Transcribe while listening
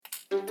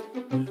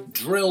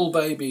Drill,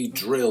 baby,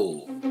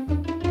 drill.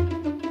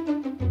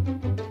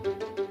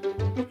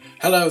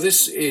 Hello,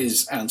 this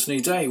is Anthony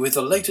Day with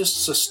the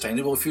latest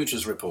Sustainable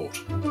Futures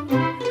Report.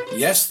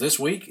 Yes, this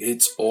week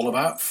it's all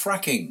about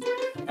fracking,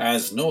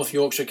 as North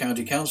Yorkshire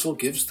County Council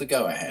gives the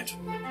go-ahead.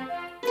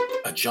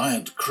 A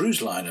giant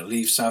cruise liner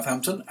leaves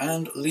Southampton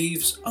and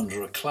leaves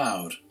under a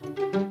cloud.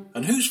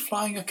 And who's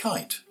flying a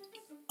kite?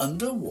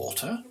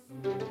 Underwater?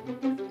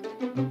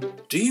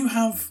 Do you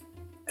have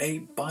a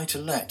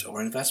buy-to-let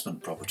or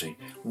investment property?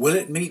 Will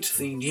it meet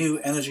the new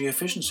energy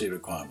efficiency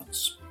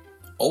requirements?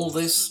 All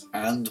this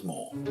and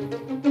more.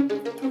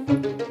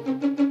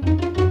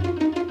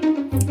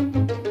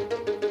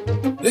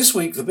 This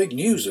week the big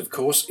news, of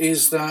course,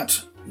 is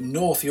that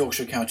North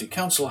Yorkshire County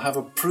Council have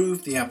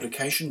approved the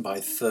application by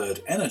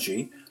Third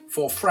Energy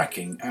for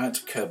fracking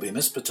at Kirby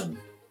Misperton.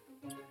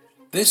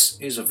 This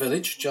is a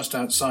village just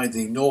outside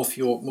the North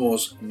York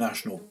Moors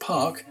National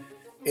Park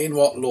in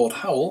what Lord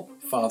Howell,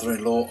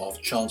 father-in-law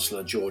of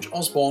Chancellor George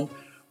Osborne,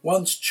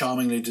 once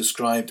charmingly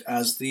described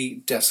as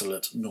the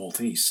desolate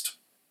northeast.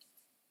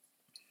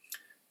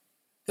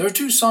 There are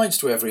two sides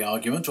to every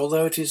argument,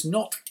 although it is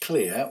not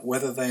clear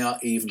whether they are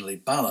evenly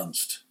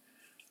balanced.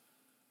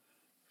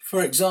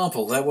 For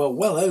example, there were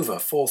well over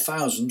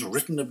 4,000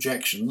 written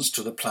objections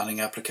to the planning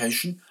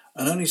application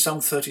and only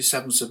some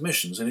 37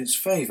 submissions in its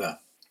favour.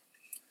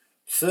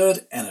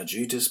 Third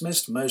Energy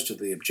dismissed most of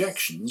the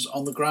objections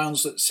on the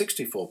grounds that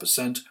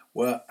 64%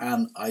 were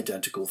an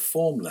identical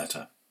form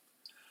letter.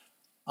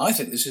 I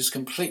think this is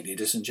completely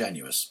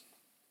disingenuous.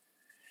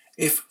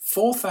 If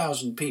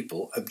 4,000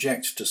 people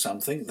object to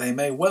something, they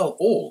may well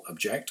all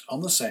object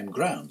on the same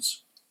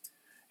grounds.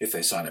 If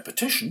they sign a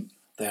petition,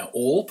 they are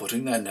all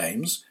putting their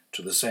names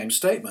to the same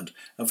statement,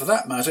 and for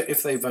that matter,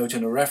 if they vote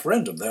in a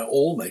referendum, they're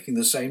all making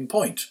the same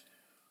point,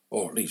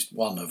 or at least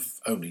one of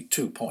only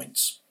 2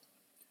 points.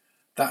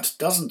 That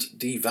doesn't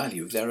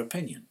devalue their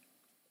opinion.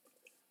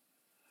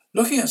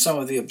 Looking at some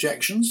of the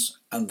objections,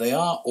 and they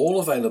are all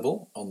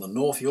available on the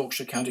North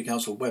Yorkshire County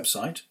Council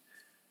website,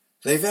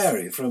 they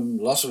vary from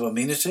loss of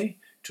amenity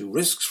to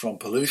risks from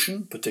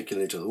pollution,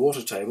 particularly to the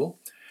water table,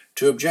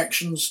 to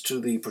objections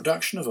to the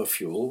production of a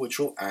fuel which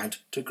will add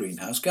to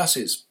greenhouse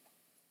gases.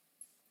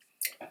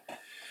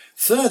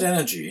 Third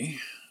Energy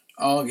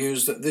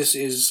argues that this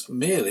is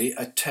merely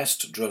a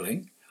test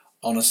drilling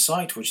on a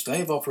site which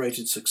they've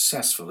operated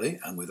successfully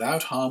and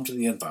without harm to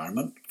the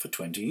environment for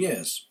 20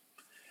 years.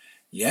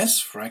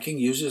 Yes, fracking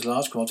uses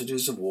large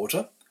quantities of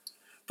water,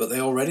 but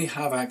they already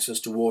have access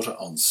to water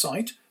on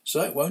site,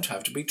 so it won't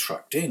have to be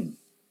trucked in.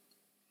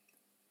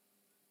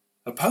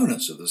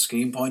 Opponents of the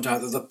scheme point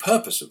out that the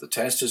purpose of the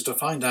test is to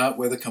find out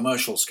whether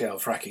commercial-scale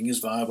fracking is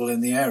viable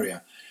in the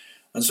area,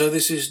 and so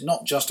this is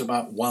not just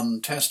about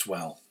one test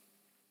well.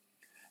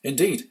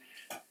 Indeed,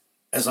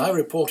 as I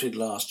reported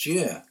last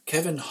year,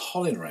 Kevin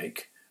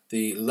Hollinrake,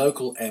 the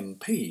local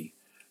MP,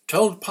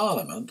 told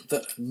Parliament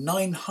that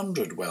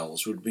 900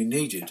 wells would be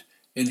needed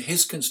in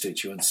his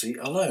constituency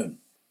alone.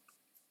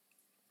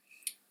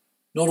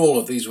 Not all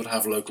of these would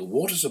have local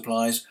water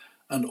supplies,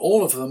 and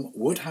all of them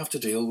would have to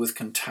deal with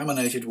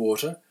contaminated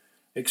water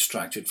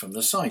extracted from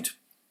the site.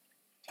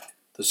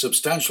 The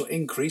substantial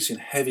increase in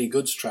heavy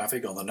goods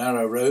traffic on the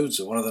narrow roads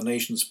of one of the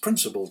nation's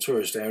principal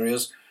tourist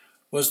areas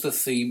was the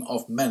theme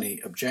of many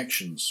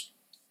objections.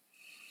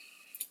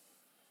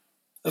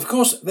 Of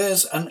course,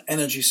 there's an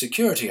energy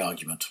security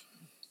argument.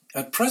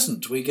 At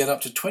present, we get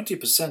up to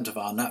 20% of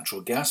our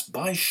natural gas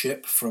by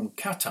ship from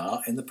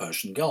Qatar in the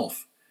Persian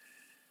Gulf.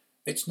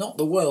 It's not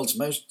the world's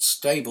most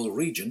stable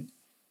region.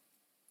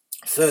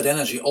 Third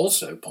Energy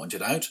also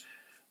pointed out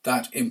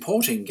that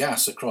importing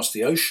gas across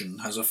the ocean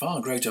has a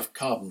far greater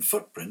carbon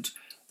footprint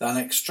than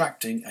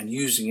extracting and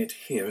using it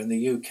here in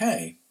the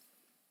UK.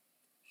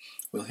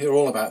 We'll hear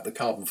all about the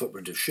carbon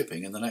footprint of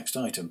shipping in the next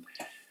item.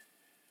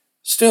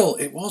 Still,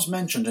 it was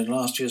mentioned in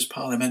last year's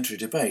parliamentary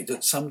debate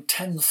that some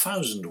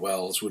 10,000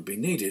 wells would be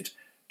needed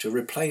to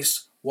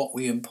replace what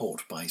we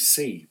import by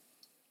sea.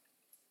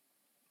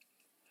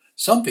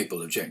 Some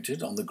people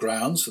objected on the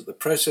grounds that the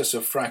process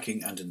of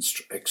fracking and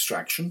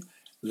extraction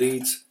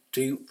leads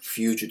to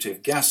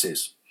fugitive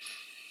gases.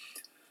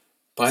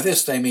 By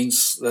this they mean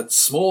that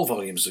small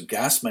volumes of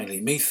gas,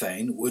 mainly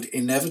methane, would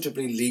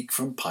inevitably leak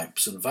from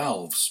pipes and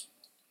valves.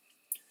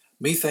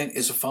 Methane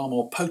is a far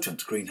more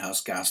potent greenhouse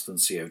gas than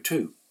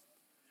CO2.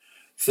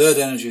 Third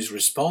Energy's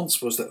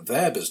response was that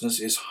their business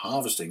is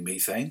harvesting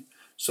methane,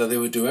 so they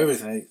would do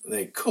everything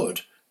they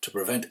could to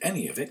prevent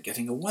any of it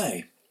getting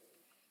away.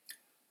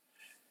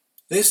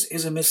 This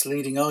is a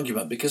misleading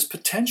argument because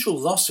potential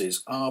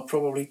losses are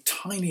probably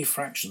tiny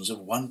fractions of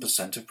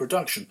 1% of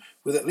production,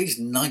 with at least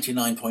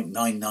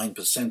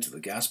 99.99% of the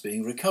gas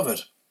being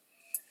recovered.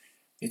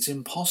 It's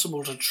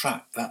impossible to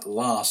track that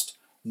last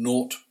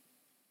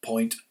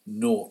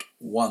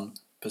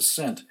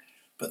 0.01%,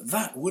 but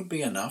that would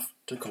be enough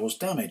to cause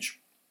damage.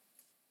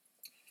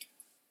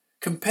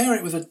 Compare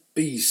it with a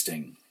bee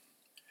sting.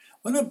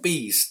 When a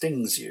bee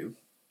stings you,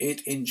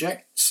 it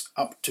injects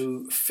up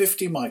to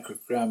 50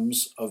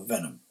 micrograms of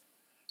venom,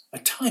 a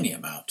tiny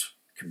amount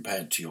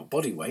compared to your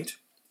body weight.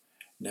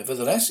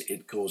 Nevertheless,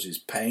 it causes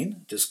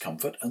pain,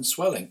 discomfort and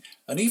swelling,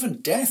 and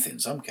even death in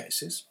some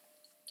cases.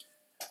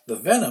 The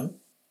venom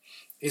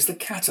is the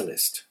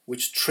catalyst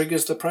which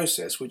triggers the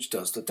process which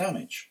does the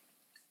damage.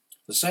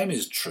 The same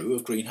is true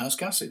of greenhouse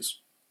gases.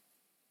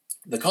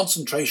 The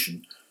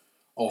concentration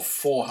of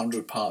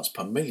 400 parts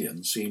per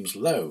million seems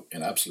low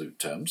in absolute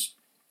terms,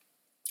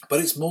 but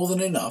it's more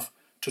than enough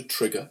to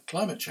trigger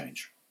climate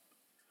change.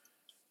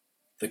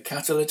 The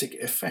catalytic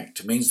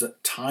effect means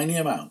that tiny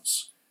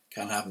amounts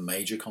can have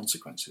major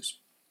consequences.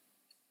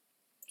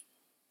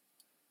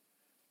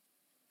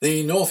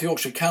 The North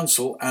Yorkshire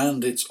Council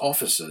and its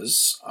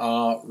officers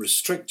are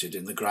restricted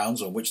in the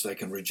grounds on which they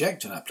can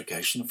reject an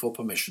application for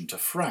permission to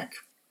frack.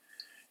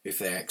 If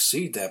they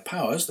exceed their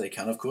powers, they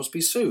can of course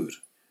be sued,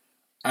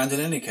 and in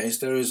any case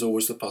there is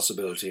always the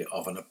possibility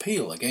of an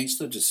appeal against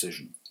the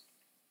decision.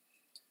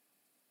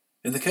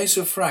 In the case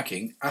of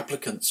fracking,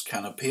 applicants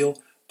can appeal,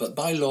 but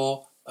by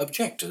law,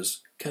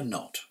 objectors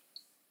cannot.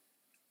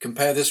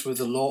 Compare this with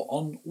the law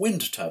on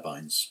wind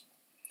turbines.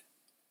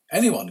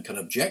 Anyone can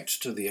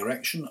object to the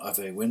erection of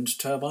a wind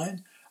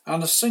turbine,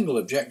 and a single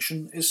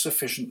objection is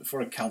sufficient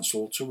for a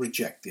council to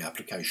reject the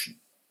application.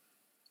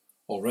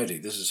 Already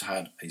this has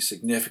had a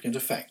significant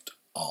effect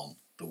on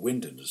the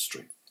wind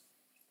industry.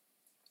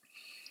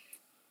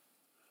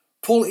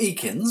 Paul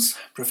Eakins,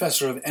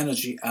 Professor of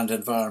Energy and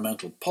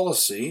Environmental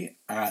Policy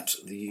at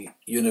the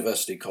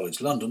University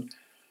College London,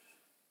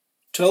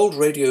 told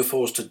Radio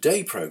 4's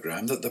Today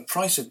programme that the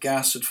price of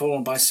gas had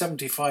fallen by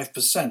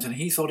 75% and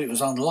he thought it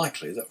was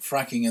unlikely that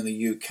fracking in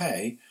the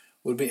UK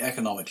would be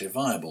economically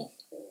viable.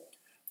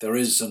 There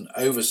is an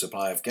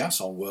oversupply of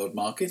gas on world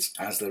markets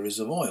as there is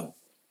of oil.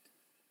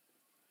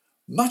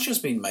 Much has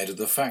been made of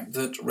the fact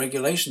that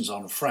regulations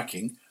on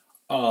fracking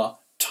are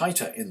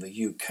tighter in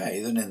the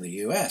UK than in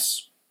the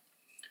US.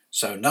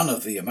 So none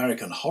of the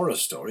American horror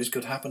stories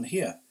could happen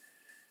here.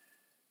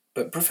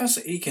 But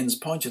Professor Eakins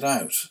pointed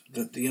out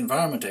that the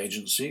Environment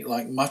Agency,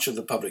 like much of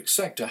the public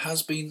sector,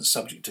 has been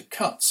subject to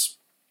cuts.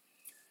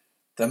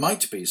 There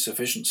might be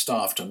sufficient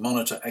staff to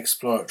monitor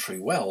exploratory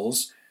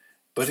wells,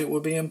 but it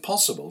would be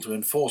impossible to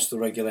enforce the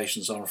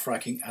regulations on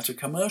fracking at a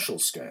commercial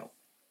scale.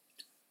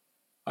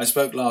 I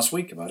spoke last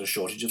week about a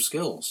shortage of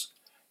skills.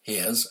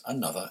 Here's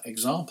another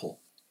example.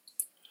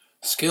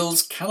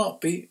 Skills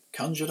cannot be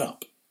conjured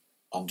up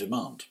on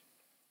demand.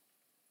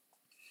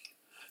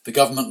 The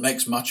government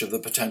makes much of the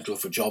potential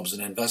for jobs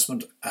and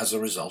investment as a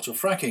result of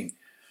fracking.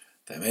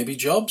 There may be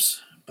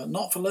jobs, but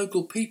not for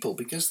local people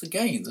because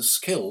the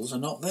skills are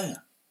not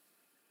there.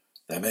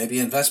 There may be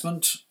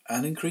investment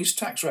and increased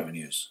tax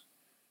revenues,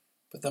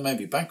 but there may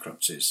be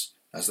bankruptcies,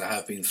 as there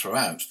have been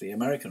throughout the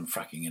American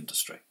fracking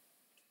industry.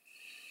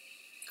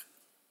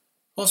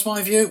 What's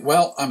my view?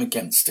 Well, I'm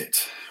against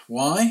it.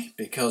 Why?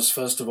 Because,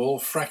 first of all,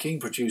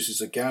 fracking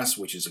produces a gas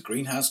which is a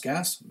greenhouse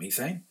gas,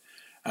 methane,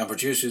 and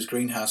produces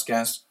greenhouse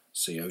gas,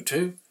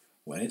 CO2,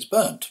 when it's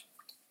burnt.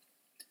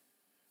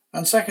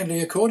 And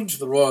secondly, according to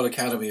the Royal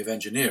Academy of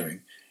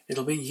Engineering,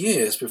 it'll be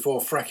years before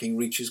fracking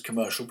reaches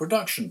commercial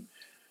production,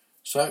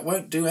 so it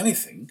won't do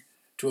anything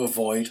to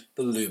avoid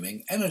the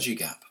looming energy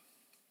gap.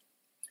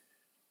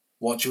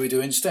 What should we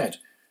do instead?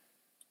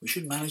 We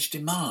should manage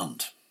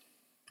demand.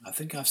 I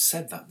think I've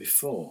said that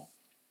before.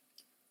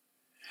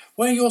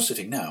 Where you're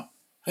sitting now,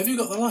 have you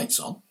got the lights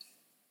on?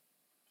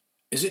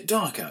 Is it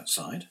dark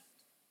outside?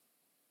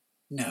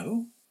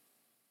 No?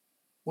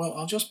 Well,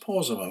 I'll just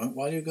pause a moment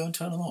while you go and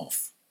turn them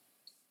off.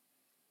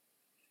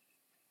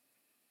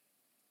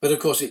 But of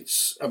course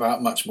it's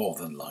about much more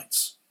than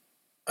lights,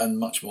 and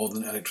much more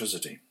than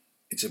electricity.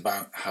 It's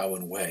about how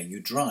and where you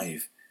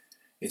drive.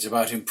 It's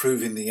about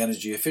improving the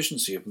energy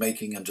efficiency of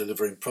making and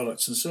delivering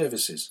products and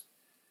services.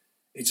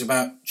 It's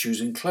about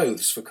choosing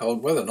clothes for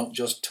cold weather, not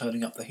just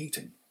turning up the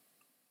heating.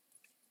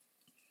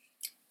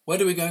 Where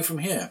do we go from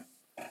here?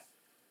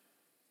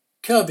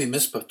 Kirby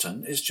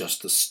Misperton is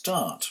just the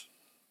start.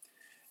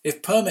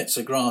 If permits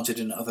are granted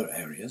in other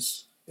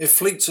areas, if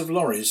fleets of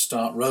lorries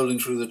start rolling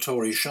through the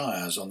Tory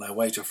shires on their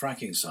way to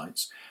fracking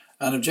sites,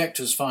 and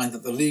objectors find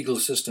that the legal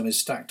system is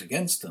stacked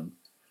against them,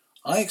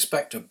 I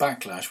expect a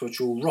backlash which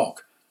will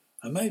rock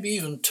and maybe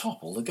even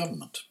topple the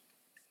government.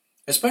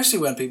 Especially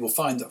when people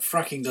find that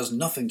fracking does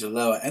nothing to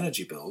lower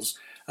energy bills,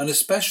 and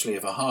especially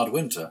if a hard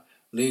winter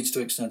leads to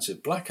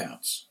extensive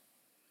blackouts.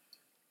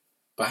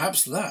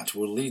 Perhaps that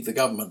will lead the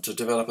government to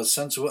develop a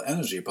sensible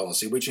energy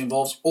policy which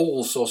involves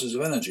all sources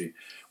of energy,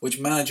 which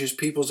manages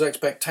people's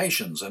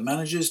expectations and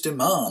manages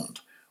demand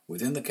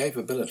within the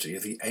capability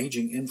of the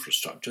ageing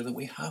infrastructure that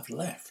we have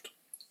left.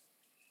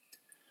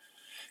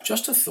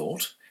 Just a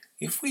thought,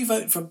 if we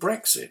vote for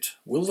Brexit,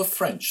 will the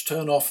French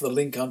turn off the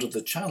link under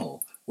the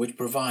Channel which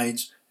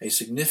provides a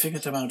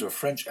significant amount of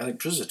French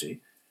electricity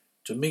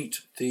to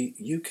meet the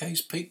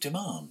UK's peak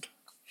demand?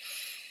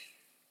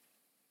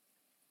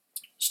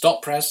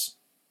 Stop press.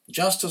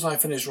 Just as I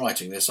finish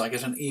writing this, I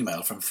get an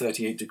email from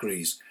 38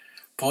 Degrees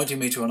pointing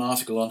me to an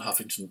article on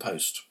Huffington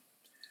Post.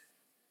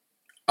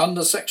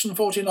 Under Section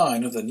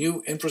 49 of the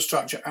new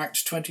Infrastructure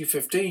Act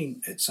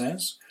 2015, it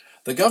says,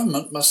 The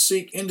government must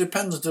seek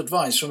independent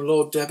advice from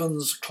Lord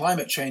Debon's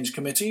Climate Change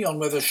Committee on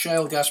whether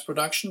shale gas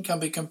production can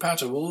be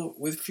compatible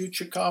with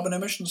future carbon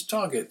emissions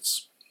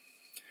targets.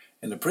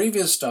 In a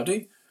previous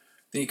study,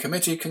 the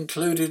committee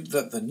concluded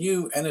that the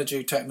new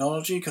energy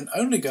technology can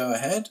only go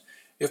ahead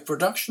if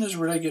production is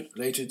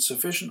regulated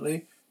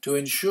sufficiently to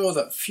ensure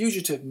that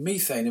fugitive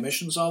methane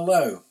emissions are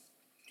low.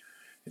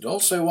 It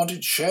also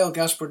wanted shale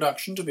gas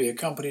production to be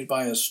accompanied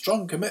by a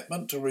strong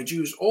commitment to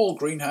reduce all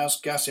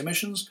greenhouse gas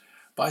emissions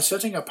by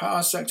setting a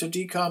power sector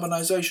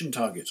decarbonisation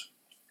target.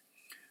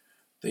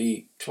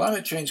 The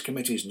Climate Change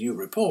Committee's new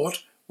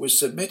report was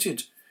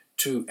submitted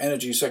to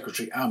Energy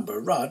Secretary Amber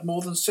Rudd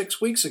more than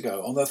 6 weeks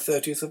ago on the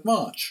 30th of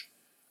March,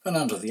 and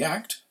under the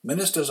Act,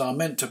 ministers are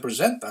meant to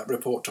present that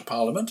report to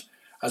Parliament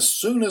as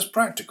soon as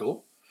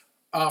practical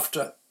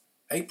after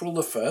April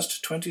the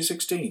 1st,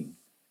 2016.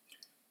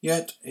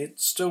 Yet it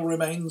still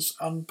remains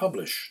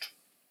unpublished.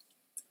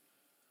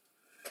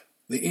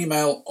 The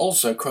email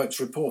also quotes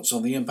reports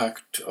on the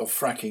impact of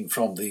fracking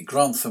from the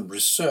Grantham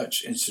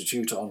Research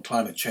Institute on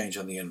Climate Change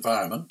and the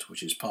Environment,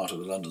 which is part of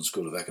the London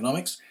School of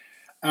Economics,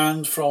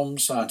 and from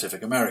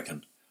Scientific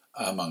American,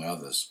 among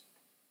others.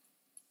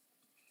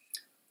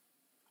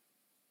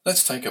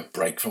 Let's take a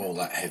break from all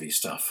that heavy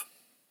stuff.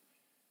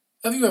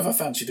 Have you ever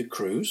fancied a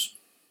cruise?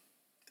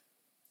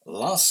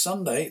 Last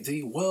Sunday,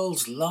 the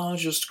world's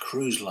largest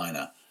cruise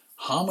liner,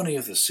 Harmony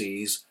of the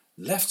Seas,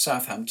 left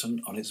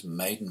Southampton on its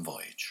maiden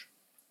voyage.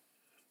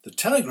 The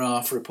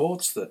Telegraph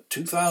reports that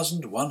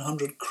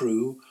 2,100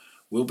 crew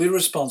will be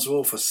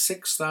responsible for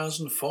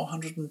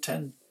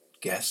 6,410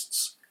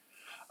 guests,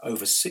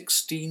 over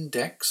 16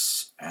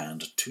 decks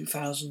and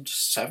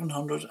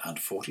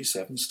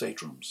 2,747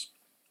 staterooms.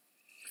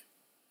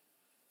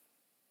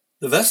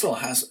 The vessel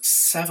has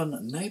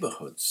 7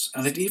 neighbourhoods,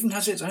 and it even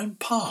has its own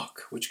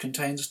park, which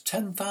contains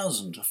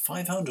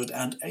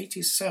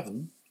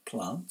 10,587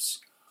 plants,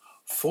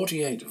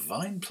 48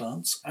 vine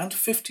plants and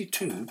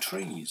 52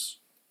 trees.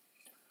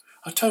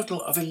 A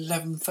total of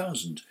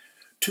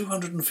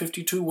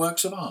 11,252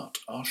 works of art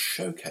are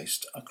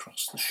showcased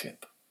across the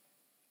ship.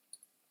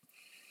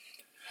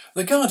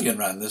 The Guardian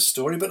ran this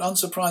story, but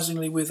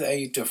unsurprisingly with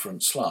a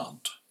different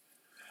slant.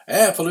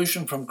 Air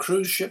pollution from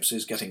cruise ships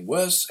is getting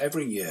worse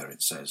every year,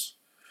 it says.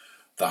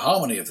 The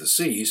Harmony of the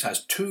Seas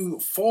has 2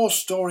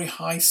 4-storey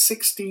high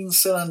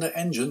 16-cylinder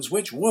engines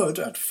which would,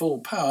 at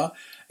full power,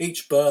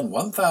 each burn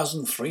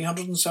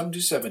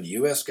 1,377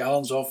 US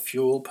gallons of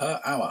fuel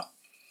per hour,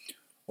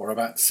 or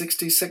about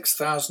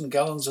 66,000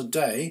 gallons a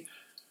day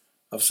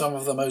of some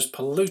of the most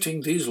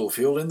polluting diesel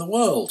fuel in the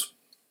world.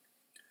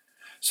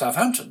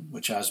 Southampton,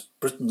 which has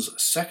Britain's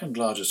second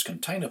largest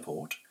container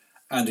port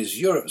and is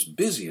Europe's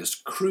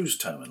busiest cruise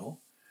terminal,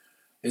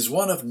 is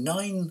one of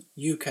 9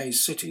 UK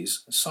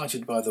cities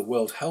cited by the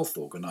World Health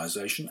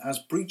Organization as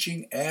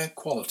breaching air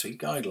quality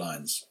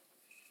guidelines.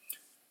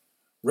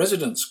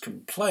 Residents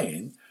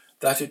complain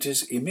that it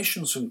is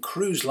emissions from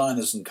cruise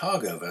liners and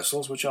cargo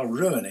vessels which are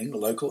ruining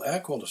local air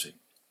quality.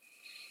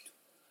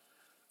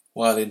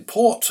 While in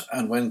port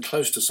and when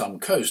close to some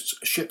coasts,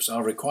 ships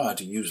are required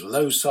to use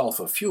low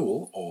sulphur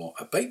fuel or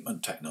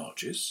abatement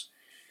technologies,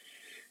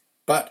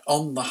 but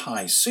on the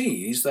high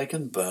seas they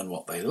can burn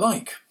what they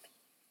like.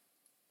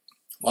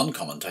 One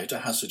commentator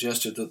has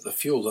suggested that the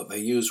fuel that they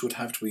use would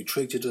have to be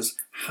treated as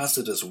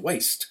hazardous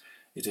waste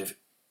if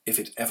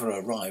it ever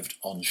arrived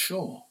on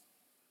shore.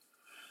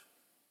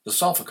 The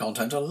sulphur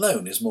content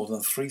alone is more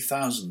than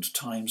 3,000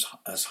 times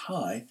as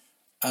high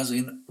as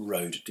in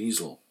road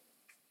diesel.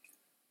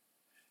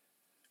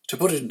 To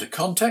put it into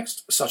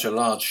context, such a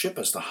large ship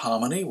as the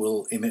Harmony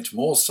will emit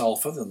more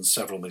sulphur than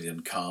several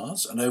million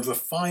cars and over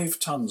 5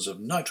 tonnes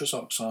of nitrous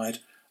oxide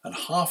and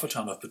half a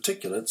tonne of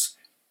particulates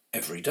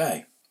every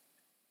day.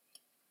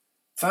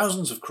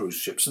 Thousands of cruise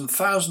ships and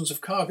thousands of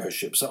cargo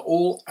ships are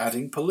all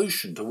adding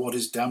pollution to what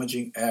is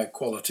damaging air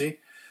quality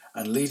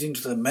and leading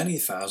to the many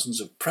thousands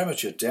of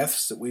premature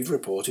deaths that we've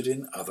reported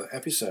in other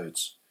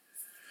episodes.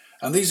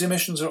 And these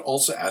emissions are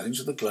also adding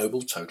to the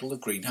global total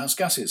of greenhouse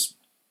gases.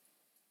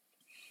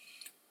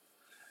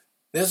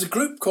 There's a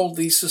group called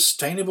the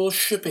Sustainable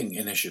Shipping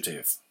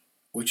Initiative,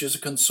 which is a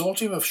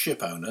consortium of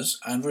ship owners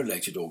and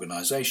related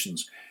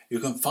organisations. You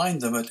can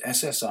find them at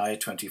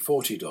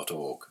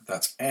ssi2040.org.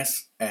 That's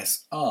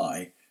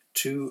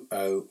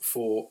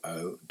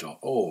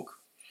ssi2040.org.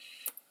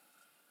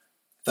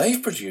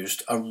 They've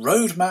produced a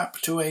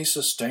roadmap to a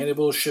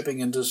sustainable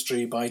shipping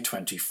industry by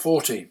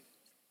 2040,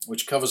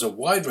 which covers a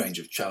wide range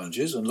of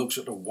challenges and looks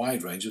at a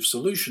wide range of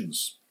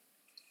solutions.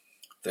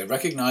 They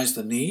recognise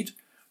the need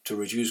to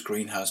reduce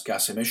greenhouse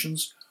gas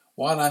emissions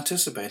while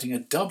anticipating a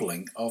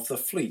doubling of the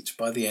fleet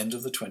by the end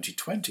of the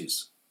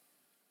 2020s.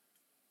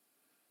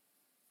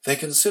 They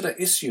consider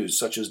issues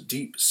such as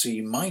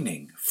deep-sea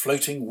mining,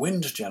 floating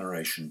wind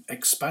generation,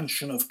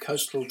 expansion of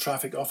coastal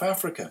traffic off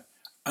Africa,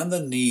 and the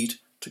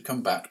need to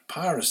combat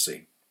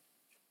piracy.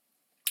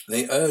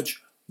 They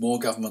urge more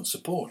government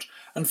support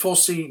and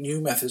foresee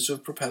new methods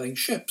of propelling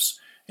ships,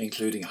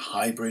 including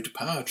hybrid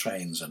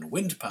powertrains and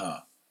wind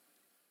power.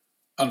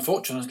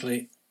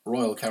 Unfortunately,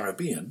 Royal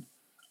Caribbean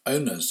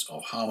owners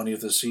of Harmony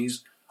of the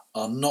Seas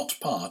are not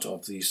part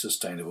of the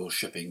Sustainable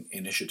Shipping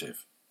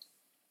Initiative.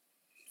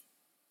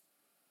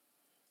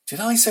 Did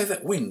I say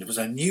that wind was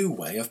a new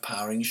way of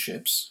powering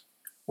ships?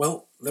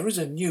 Well, there is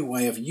a new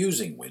way of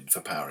using wind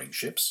for powering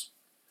ships.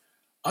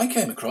 I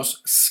came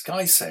across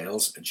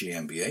SkySails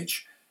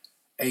GmbH,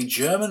 a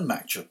German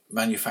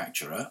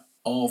manufacturer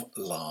of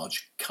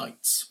large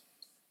kites.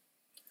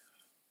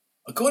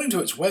 According to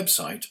its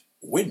website,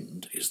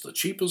 wind is the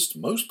cheapest,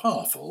 most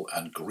powerful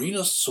and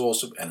greenest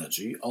source of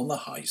energy on the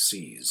high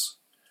seas.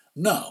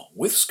 Now,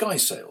 with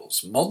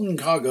SkySails, modern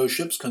cargo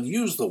ships can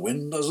use the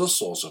wind as a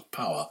source of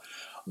power,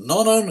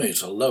 not only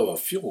to lower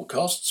fuel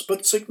costs,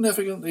 but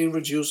significantly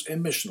reduce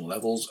emission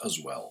levels as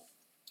well.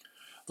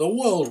 The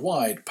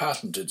worldwide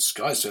patented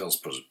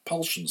SkySails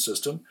propulsion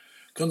system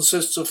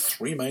consists of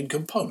three main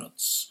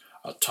components: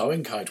 a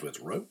towing kite with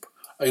rope,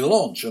 a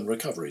launch and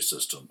recovery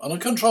system, and a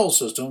control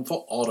system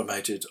for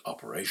automated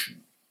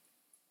operation.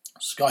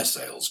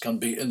 SkySails can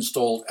be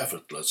installed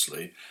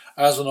effortlessly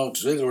as an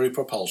auxiliary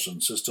propulsion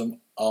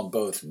system on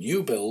both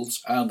new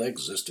builds and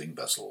existing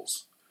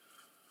vessels.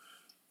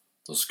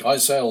 The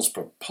SkySails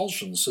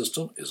propulsion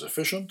system is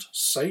efficient,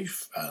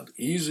 safe and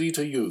easy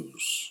to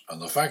use,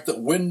 and the fact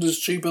that wind is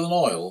cheaper than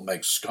oil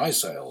makes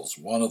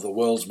SkySails one of the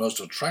world's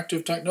most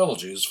attractive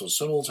technologies for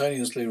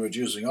simultaneously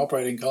reducing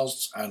operating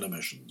costs and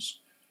emissions.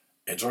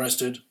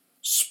 Interested?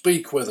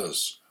 Speak with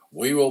us.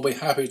 We will be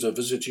happy to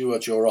visit you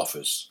at your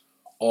office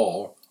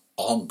or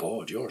on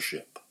board your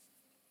ship.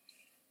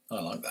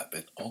 I like that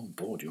bit, on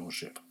board your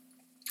ship.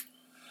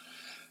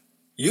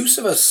 Use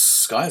of a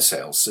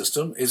SkySails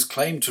system is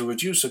claimed to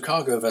reduce a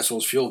cargo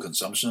vessel's fuel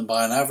consumption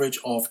by an average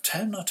of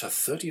 10 to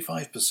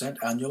 35%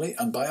 annually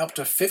and by up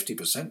to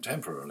 50%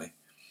 temporarily.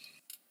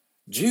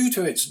 Due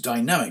to its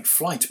dynamic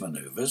flight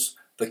manoeuvres,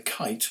 the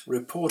kite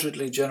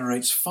reportedly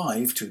generates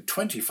 5 to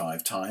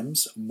 25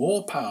 times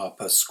more power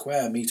per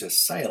square metre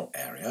sail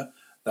area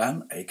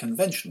than a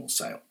conventional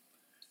sail.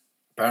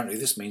 Apparently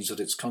this means that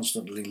it's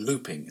constantly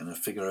looping in a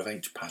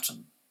figure-of-8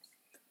 pattern.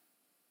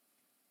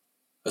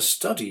 A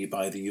study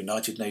by the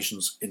United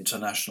Nations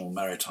International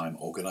Maritime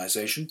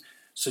Organization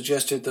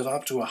suggested that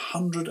up to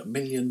 100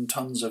 million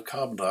tonnes of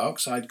carbon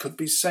dioxide could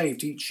be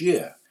saved each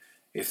year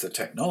if the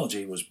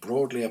technology was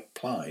broadly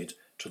applied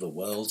to the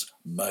world's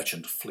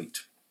merchant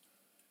fleet.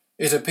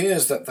 It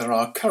appears that there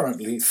are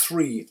currently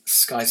 3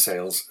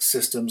 SkySails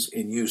systems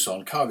in use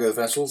on cargo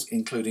vessels,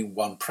 including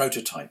one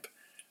prototype.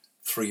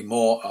 3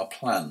 more are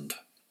planned.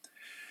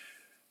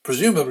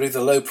 Presumably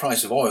the low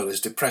price of oil is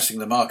depressing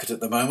the market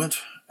at the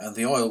moment, and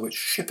the oil which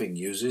shipping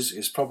uses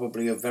is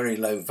probably of very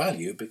low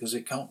value because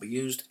it can't be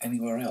used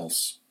anywhere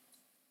else.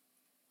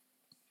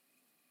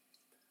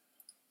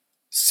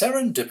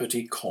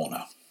 Serendipity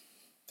Corner.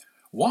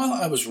 While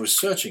I was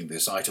researching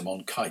this item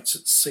on kites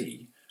at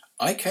sea,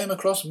 I came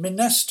across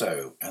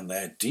Minesto and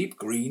their deep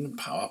green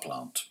power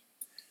plant.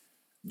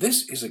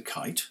 This is a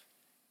kite,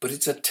 but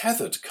it's a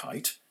tethered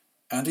kite,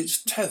 and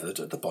it's tethered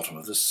at the bottom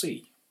of the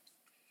sea.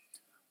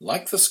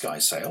 Like the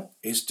SkySail,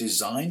 it's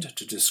designed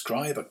to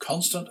describe a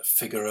constant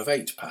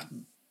figure-of-8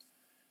 pattern.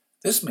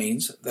 This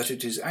means that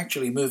it is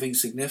actually moving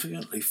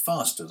significantly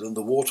faster than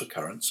the water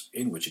currents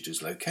in which it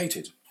is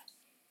located.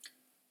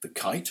 The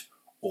kite,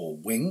 or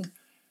wing,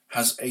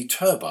 has a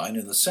turbine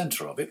in the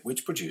centre of it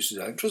which produces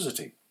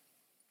electricity.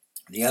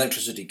 The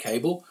electricity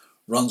cable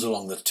runs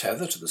along the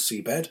tether to the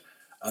seabed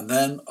and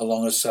then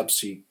along a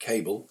subsea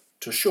cable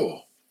to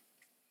shore.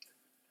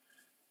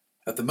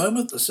 At the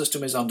moment, the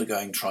system is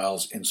undergoing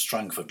trials in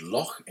Strangford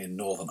Lough in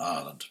Northern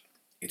Ireland.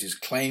 It is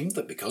claimed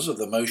that because of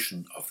the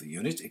motion of the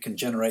unit, it can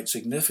generate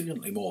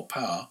significantly more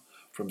power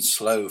from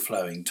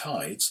slow-flowing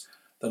tides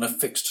than a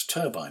fixed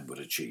turbine would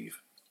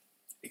achieve.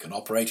 It can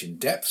operate in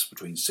depths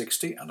between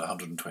 60 and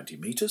 120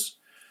 metres,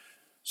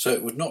 so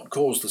it would not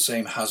cause the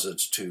same hazard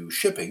to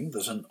shipping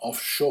that an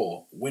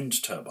offshore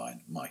wind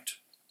turbine might.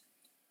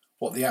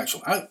 What the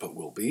actual output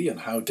will be and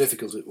how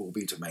difficult it will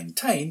be to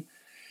maintain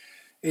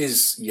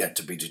is yet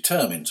to be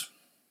determined.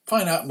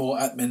 Find out more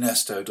at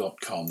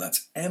minesto.com.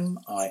 That's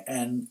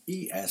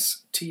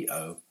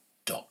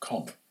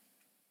minesto.com.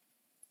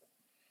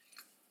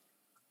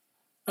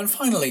 And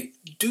finally,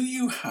 do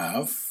you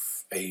have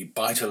a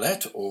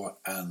buy-to-let or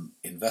an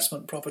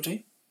investment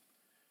property?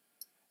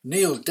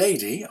 Neil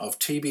Dady of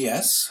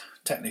TBS,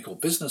 Technical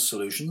Business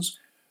Solutions,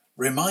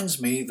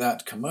 reminds me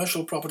that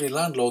commercial property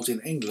landlords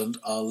in England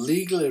are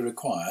legally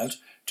required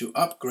to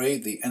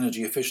upgrade the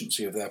energy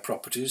efficiency of their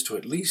properties to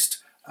at least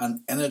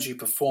an Energy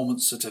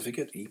Performance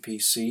Certificate,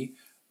 EPC,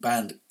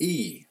 Band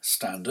E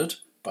standard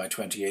by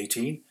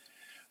 2018,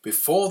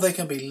 before they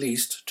can be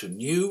leased to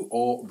new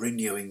or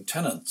renewing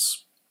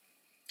tenants.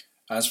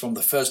 As from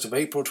the 1st of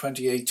April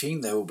 2018,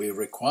 there will be a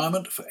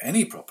requirement for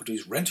any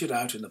properties rented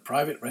out in the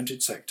private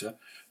rented sector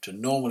to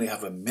normally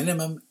have a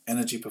minimum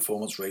energy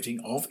performance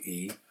rating of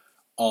E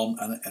on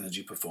an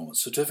Energy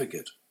Performance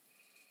Certificate.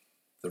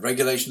 The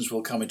regulations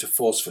will come into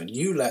force for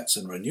new lets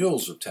and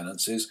renewals of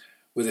tenancies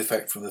with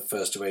effect from the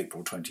 1st of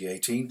April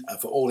 2018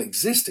 and for all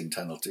existing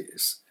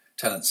tenancies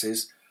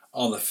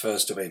on the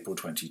 1st of April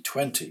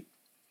 2020.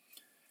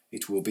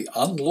 It will be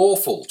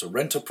unlawful to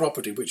rent a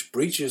property which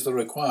breaches the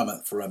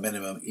requirement for a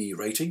minimum E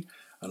rating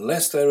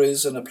unless there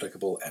is an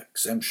applicable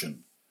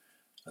exemption.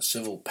 A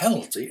civil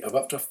penalty of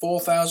up to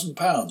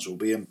 £4,000 will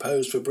be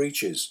imposed for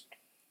breaches.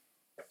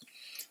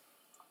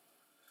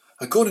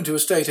 According to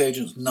estate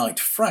agent Knight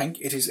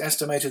Frank, it is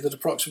estimated that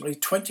approximately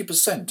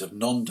 20% of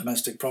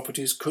non-domestic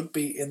properties could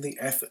be in the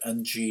F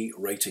and G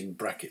rating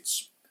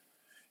brackets.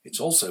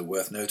 It's also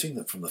worth noting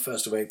that from the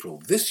 1st of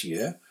April this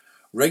year,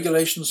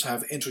 regulations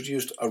have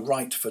introduced a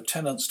right for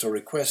tenants to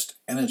request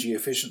energy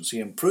efficiency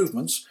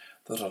improvements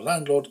that a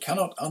landlord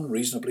cannot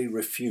unreasonably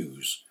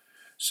refuse,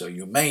 so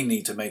you may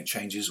need to make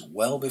changes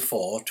well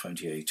before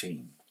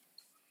 2018.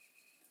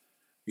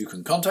 You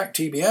can contact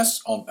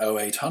TBS on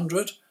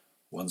 0800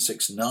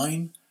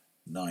 169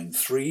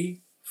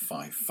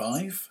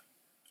 9355,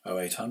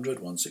 0800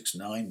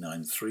 169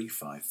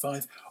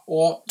 9355,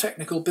 or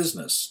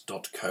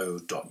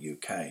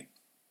technicalbusiness.co.uk.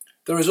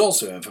 There is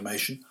also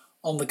information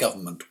on the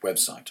government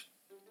website.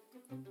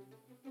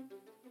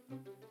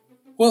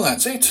 Well,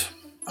 that's it.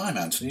 I'm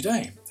Anthony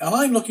Day, and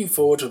I'm looking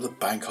forward to the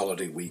bank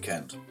holiday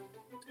weekend.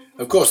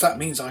 Of course, that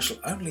means I shall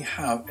only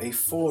have a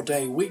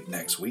 4-day week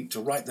next week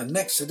to write the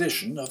next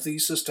edition of the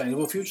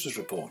Sustainable Futures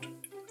Report.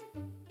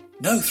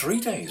 No, 3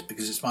 days,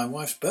 because it's my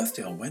wife's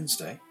birthday on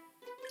Wednesday.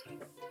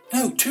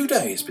 No, 2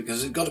 days,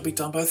 because it's got to be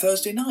done by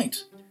Thursday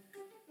night.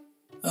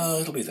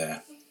 It'll be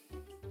there.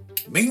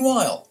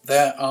 Meanwhile,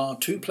 there are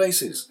 2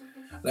 places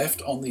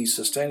left on the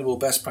Sustainable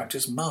Best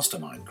Practice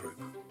Mastermind group.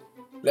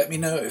 Let me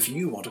know if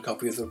you want a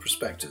copy of the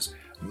prospectus.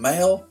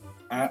 Mail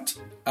at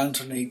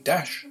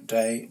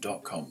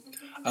anthony-day.com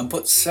and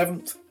put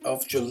 7th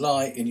of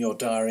July in your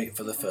diary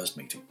for the first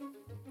meeting.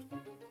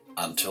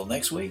 Until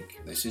next week,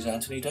 this is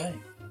Anthony Day.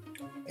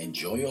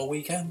 Enjoy your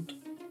weekend.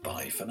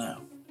 Bye for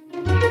now.